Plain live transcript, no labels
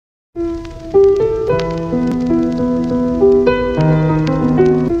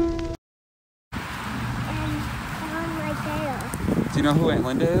you know who Aunt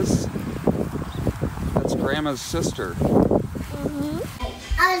Linda is? That's Grandma's sister. I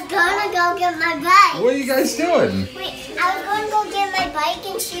was gonna go get my bike. What are you guys doing? Wait, I was gonna go get my bike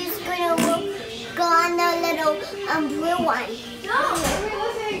and she was gonna go on the little blue one. No, what are we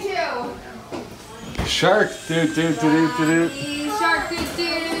listening to? Shark, do. Shark, do. Shark, do.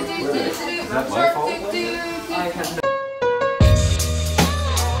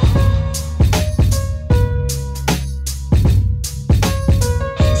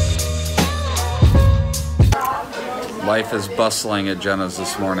 Life is bustling at Jenna's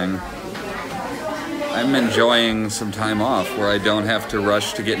this morning. I'm enjoying some time off where I don't have to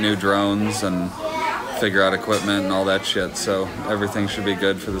rush to get new drones and figure out equipment and all that shit, so everything should be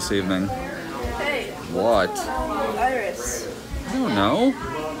good for this evening. Hey. What? Iris. I don't know.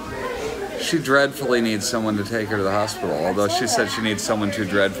 She dreadfully needs someone to take her to the hospital, although she said she needs someone to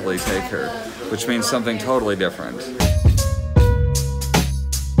dreadfully take her, which means something totally different.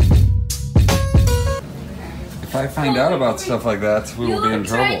 If I find out about stuff like that, we will be in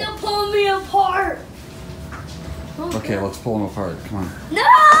trouble. You're trying to pull me apart. Okay, let's pull them apart. Come on. No!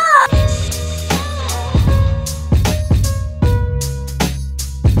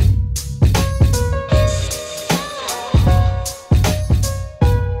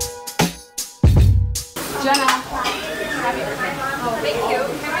 Jenna. Oh, thank you.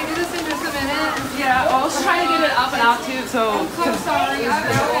 Can we do this in just a minute? Yeah, I was trying to get it up and out too, so. I'm so sorry.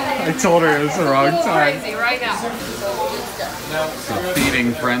 I told her it was the wrong time. Crazy right now. It's a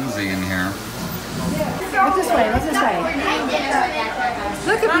feeding frenzy in here. What's this way? What's this way?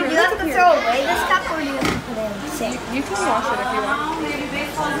 Look at you. Have to throw away this cup or do you have to put it in the sink? You can wash it if you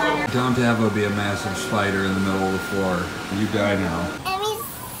want. Don't ever be a massive spider in the middle of the floor. You die now. Emmy's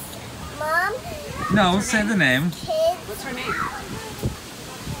mom. No, say the name. Kids. What's her name?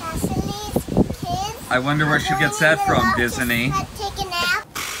 Cassidy's kids. I wonder where she gets that from, Disney. Take a nap.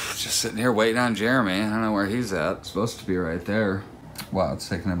 Just sitting here waiting on Jeremy. I don't know where he's at. It's supposed to be right there. Wow, it's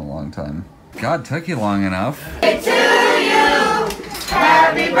taken him a long time. God, took you long enough. To you,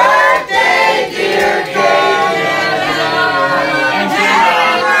 happy birthday, dear Kaiden.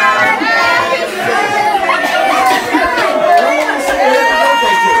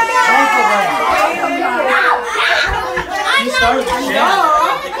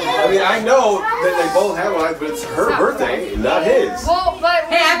 I mean, I know that they both have one, but it's her birthday, not his. Well, but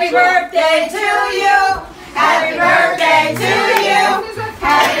Happy birthday to you. Happy birthday to you.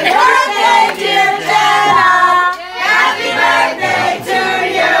 Happy birthday, dear Jenna. Happy birthday to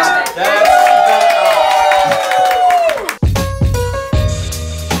you.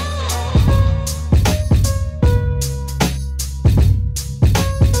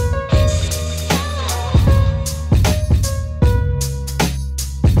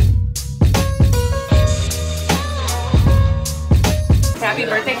 happy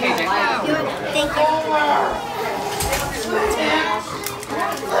birthday, KJ. Thank you.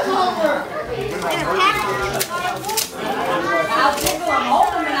 I'll tickle them.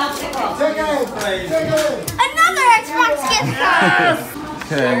 Hold them and I'll tickle them. Another Xbox gift card.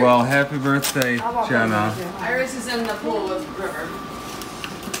 Okay, well, happy birthday, Jenna. Iris is in the pool with River.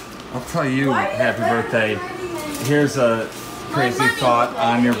 I'll tell you happy birthday. Here's a crazy thought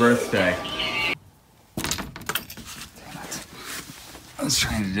on your birthday. Damn it. I was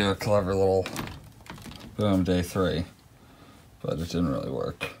trying to do a clever little boom day 3, but it didn't really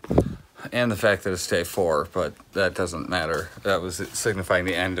work. And the fact that it's day 4, but that doesn't matter. That was signifying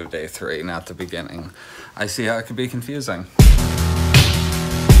the end of day 3, not the beginning. I see how it could be confusing.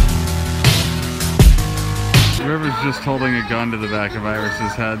 River's just holding a gun to the back of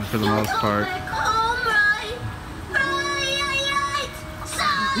Iris's head for the most part.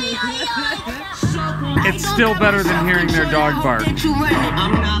 It's still better than hearing their dog bark when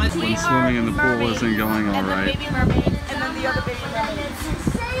swimming in the pool isn't going all right.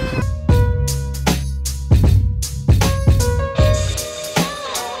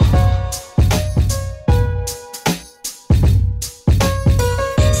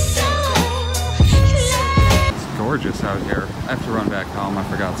 Gorgeous out here. I have to run back home. I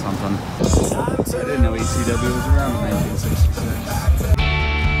forgot something. I didn't know ECW was around in 1966.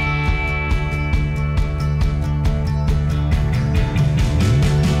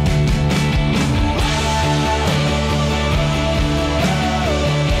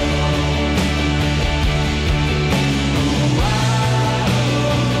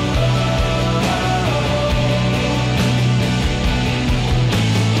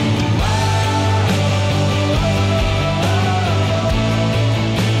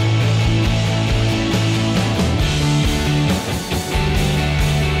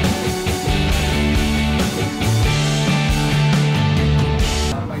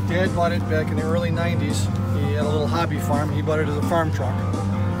 back in the early 90s. He had a little hobby farm. He bought it as a farm truck.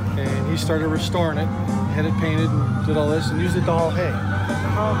 And he started restoring it, had it painted and did all this, and used it to haul hay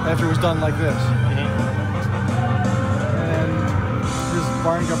after it was done like this. And his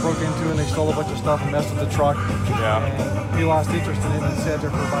barn got broke into and they stole a bunch of stuff and messed with the truck. Yeah. And he lost interest in it and sat there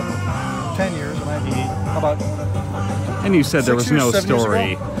for about 10 years. And And you said there was no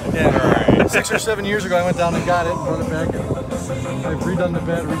story. Yeah. 6 or 7 years ago, I went down and got it and brought it back. I've redone the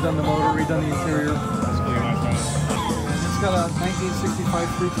bed, redone the motor, redone the interior. It's got a 1965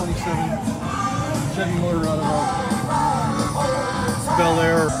 327 Chevy motor out of Bel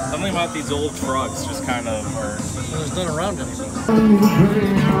Air. Something about these old trucks just kind of are. There's none around anymore.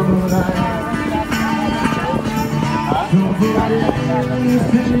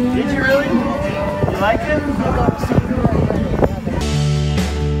 Did you really? You liked it?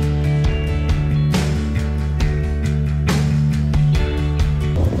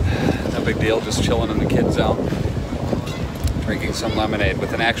 No big deal, just chilling in the kids' zone. Drinking some lemonade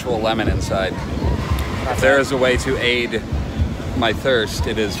with an actual lemon inside. If there is a way to aid my thirst,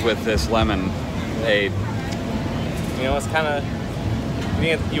 it is with this lemonade. You know, it's kind of.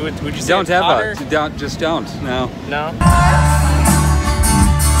 Would you say Don't it's have hotter? a. Just don't. No. No.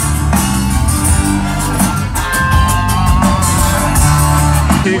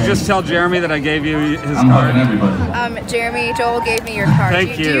 Can you just tell Jeremy that I gave you his card? Jeremy, Joel gave me your card.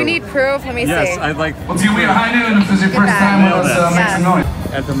 Thank you. Do you need proof? Let me see. Yes, I'd like. Well, do we high noon if this is your first time? Let's make some noise.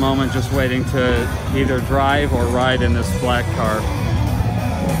 At the moment, just waiting to either drive or ride in this black car.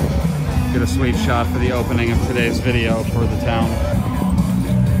 Get a sweet shot for the opening of today's video for the town.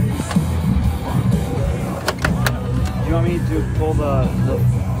 Do you want me to pull the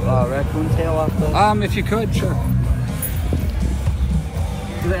raccoon tail off the... If you could, sure.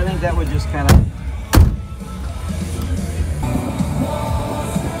 Because I think that would just kind of...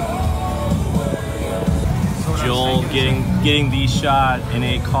 Joel getting the shot in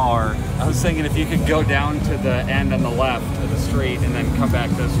a car. I was thinking if you could go down to the end on the left of the street and then come back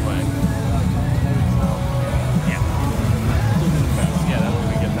this way. Yeah, that way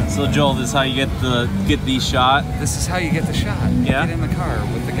we get that. So Joel, this is how you get the shot. This is how you get the shot. Yeah. Get in the car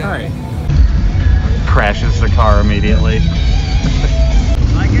with the guy. All right. Crashes the car immediately.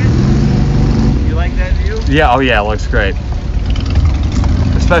 Like it? You like that view? Yeah. Oh yeah, it looks great.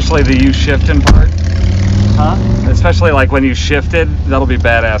 Especially the you shifting part. Huh? Especially like when you shifted, that'll be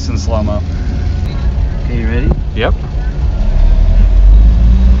badass in slow-mo. Okay, you ready? Yep.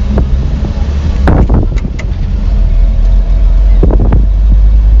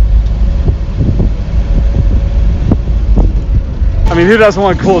 I mean, who doesn't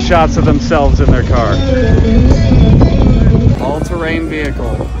want cool shots of themselves in their car? All-terrain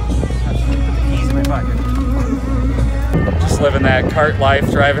vehicle. Put the keys in my pocket. Just living that cart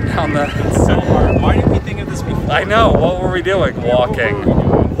life, driving down the... It's so hard. Why didn't we think of this before? I know, what were we doing? Walking.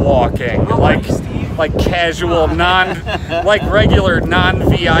 Walking. Like casual, like regular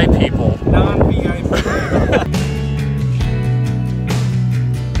non-VI people. Non-VI.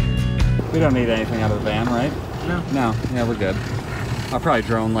 We don't need anything out of the van, right? No. No, yeah, we're good. I'll probably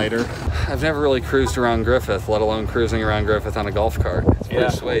drone later. I've never really cruised around Griffith, let alone cruising around Griffith on a golf cart. It's pretty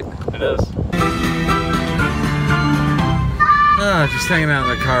sweet. It is. Just hanging out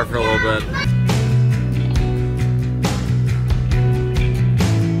in the car for a little bit.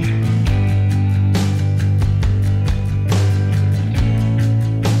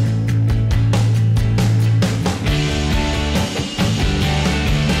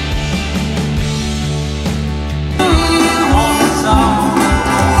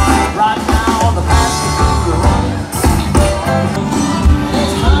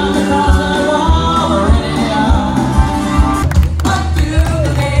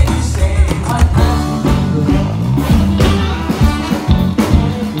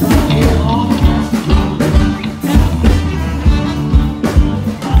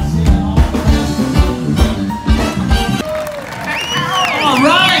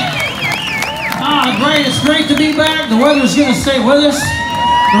 It's great to be back. The weather's going to stay with us.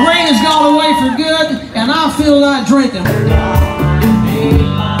 The rain has gone away for good, and I feel like drinking.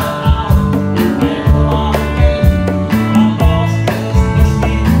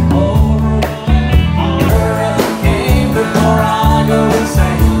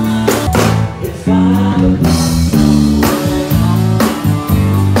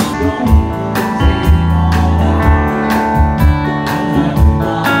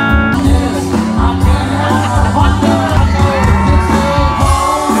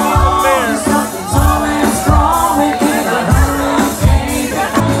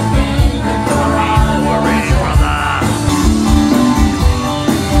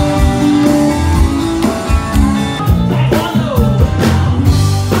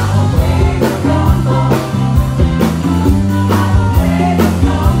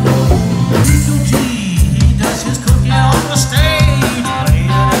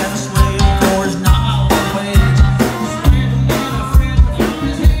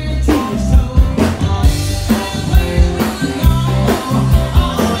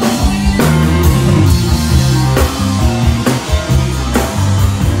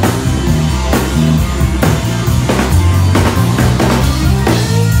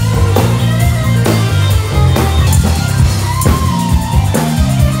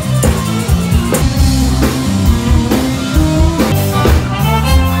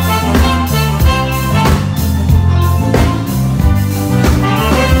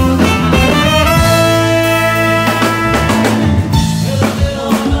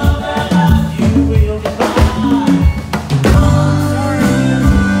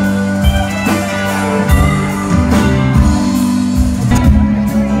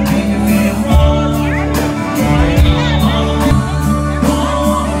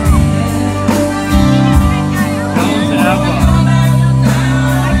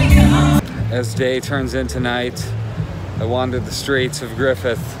 as day turns into night, I wandered the streets of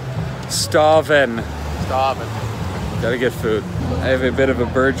Griffith, starving. Gotta get food. I have a bit of a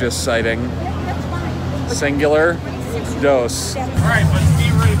Burgess sighting. Singular, dose. All right, but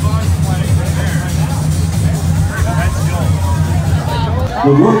Steve Ray Vaughn's playing right there.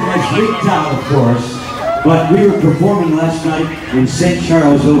 The work has leaked out, of course, but we were performing last night in St.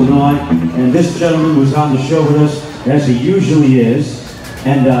 Charles, Illinois, and this gentleman was on the show with us, as he usually is,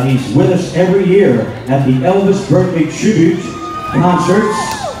 and he's with us every year at the Elvis Birthday Tribute concerts,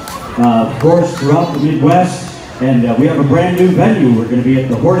 of course, throughout the Midwest, and we have a brand new venue. We're going to be at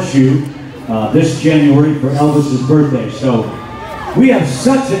the Horseshoe this January for Elvis's birthday. So we have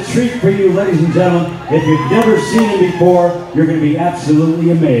such a treat for you, ladies and gentlemen. If you've never seen him before, you're going to be absolutely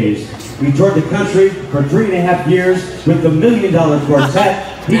amazed. We toured the country for 3.5 years with the $1 Million Quartet.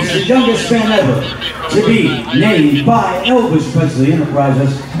 He's the youngest band ever to be named by Elvis Presley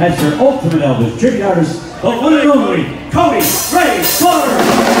Enterprises as their ultimate Elvis tribute artist, the one and only Cody Ray Slaughter.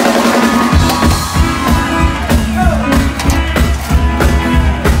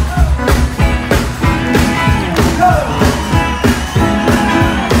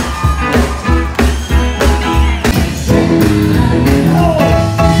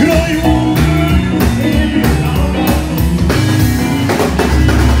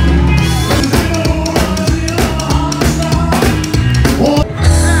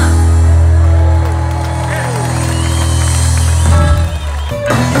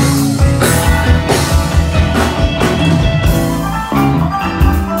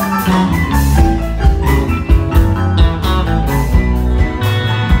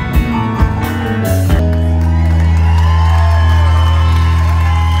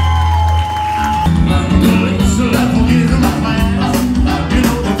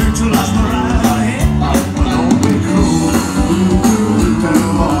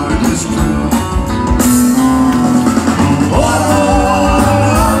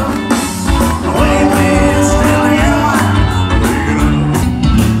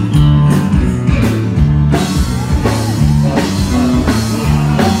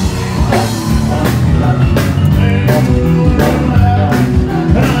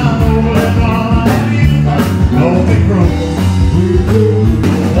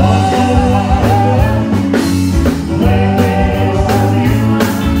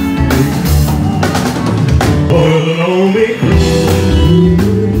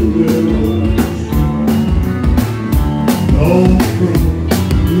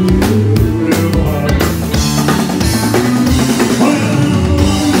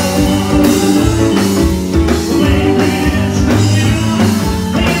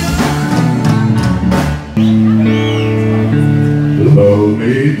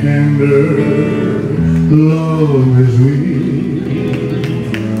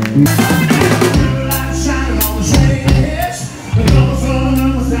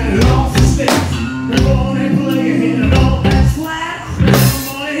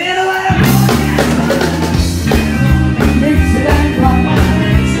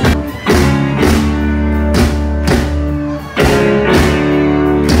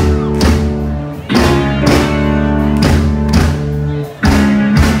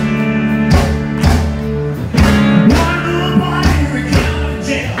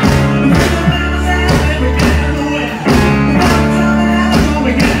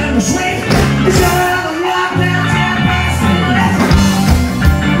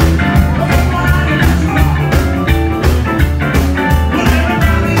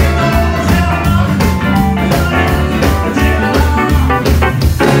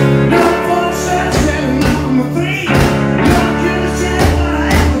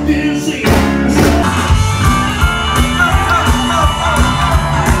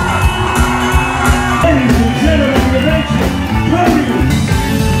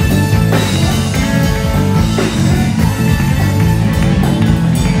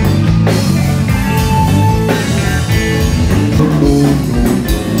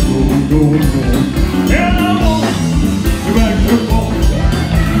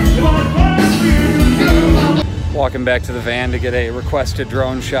 Walking back to the van to get a requested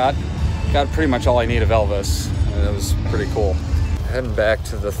drone shot. Got pretty much all I need of Elvis. It was pretty cool. Heading back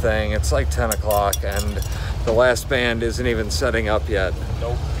to the thing. It's like 10 o'clock and the last band isn't even setting up yet.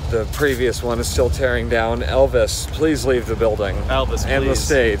 Nope. The previous one is still tearing down. Elvis, please leave the building. Elvis, and please. the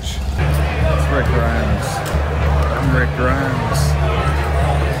stage. It's Rick Grimes. I'm Rick Grimes.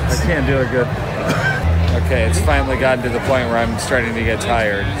 I can't do it good. Okay, it's finally gotten to the point where I'm starting to get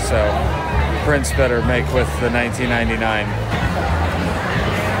tired, so Prince better make with the 1999.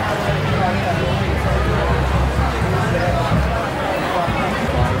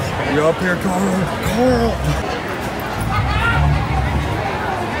 You up here, Carl? Carl!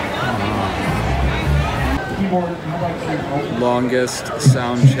 Longest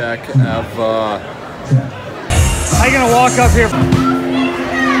sound check ever. How you gonna walk up here?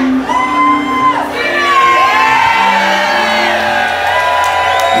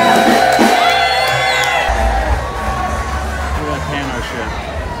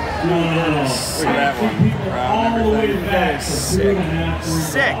 Look at that one. Proud and everything. Sick.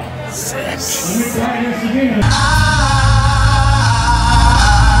 Sick. Sick.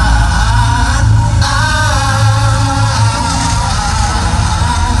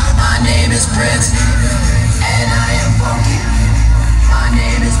 My name is Prince, and I am funky. My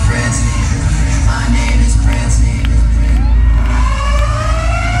name is Prince. My name is Prince.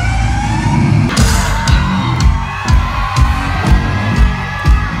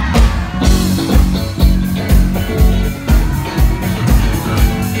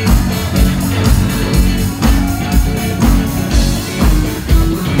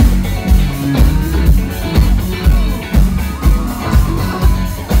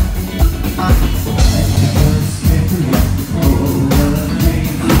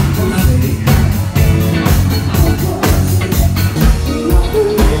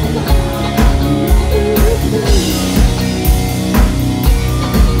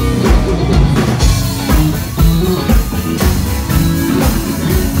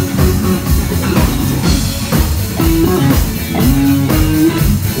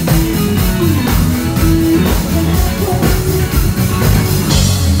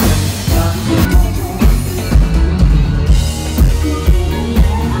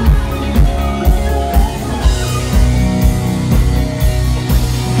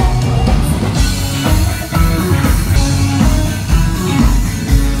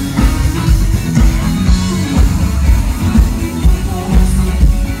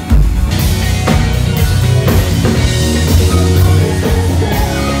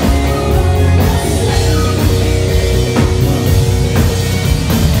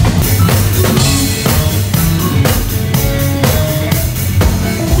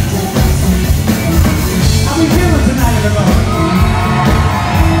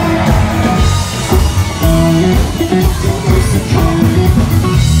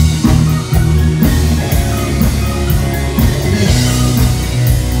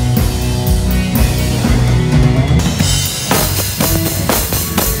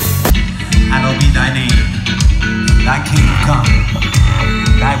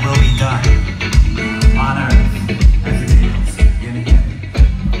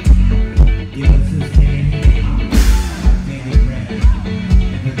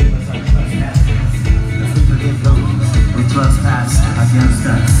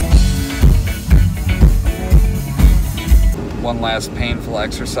 One last painful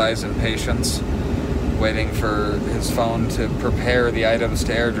exercise in patience, waiting for his phone to prepare the items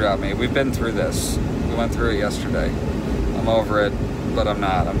to airdrop me. We've been through this. We went through it yesterday. I'm over it, but I'm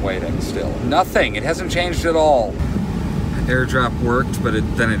not. I'm waiting still. Nothing. It hasn't changed at all. Airdrop worked, but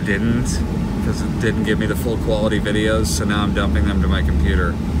then it didn't, because it didn't give me the full quality videos, so now I'm dumping them to my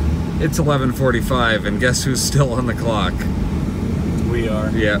computer. It's 11:45, and guess who's still on the clock? We are.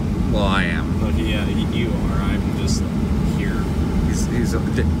 Yeah, well, I am. Look, yeah, you are. I'm just here.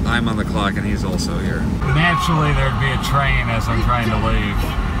 I'm on the clock, and he's also here. Naturally, there'd be a train as I'm trying to leave.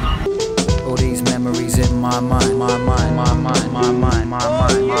 All these memories in my mind, my mind, my mind, my mind, my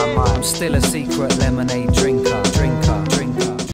mind, my mind. I'm still a secret lemonade drinker.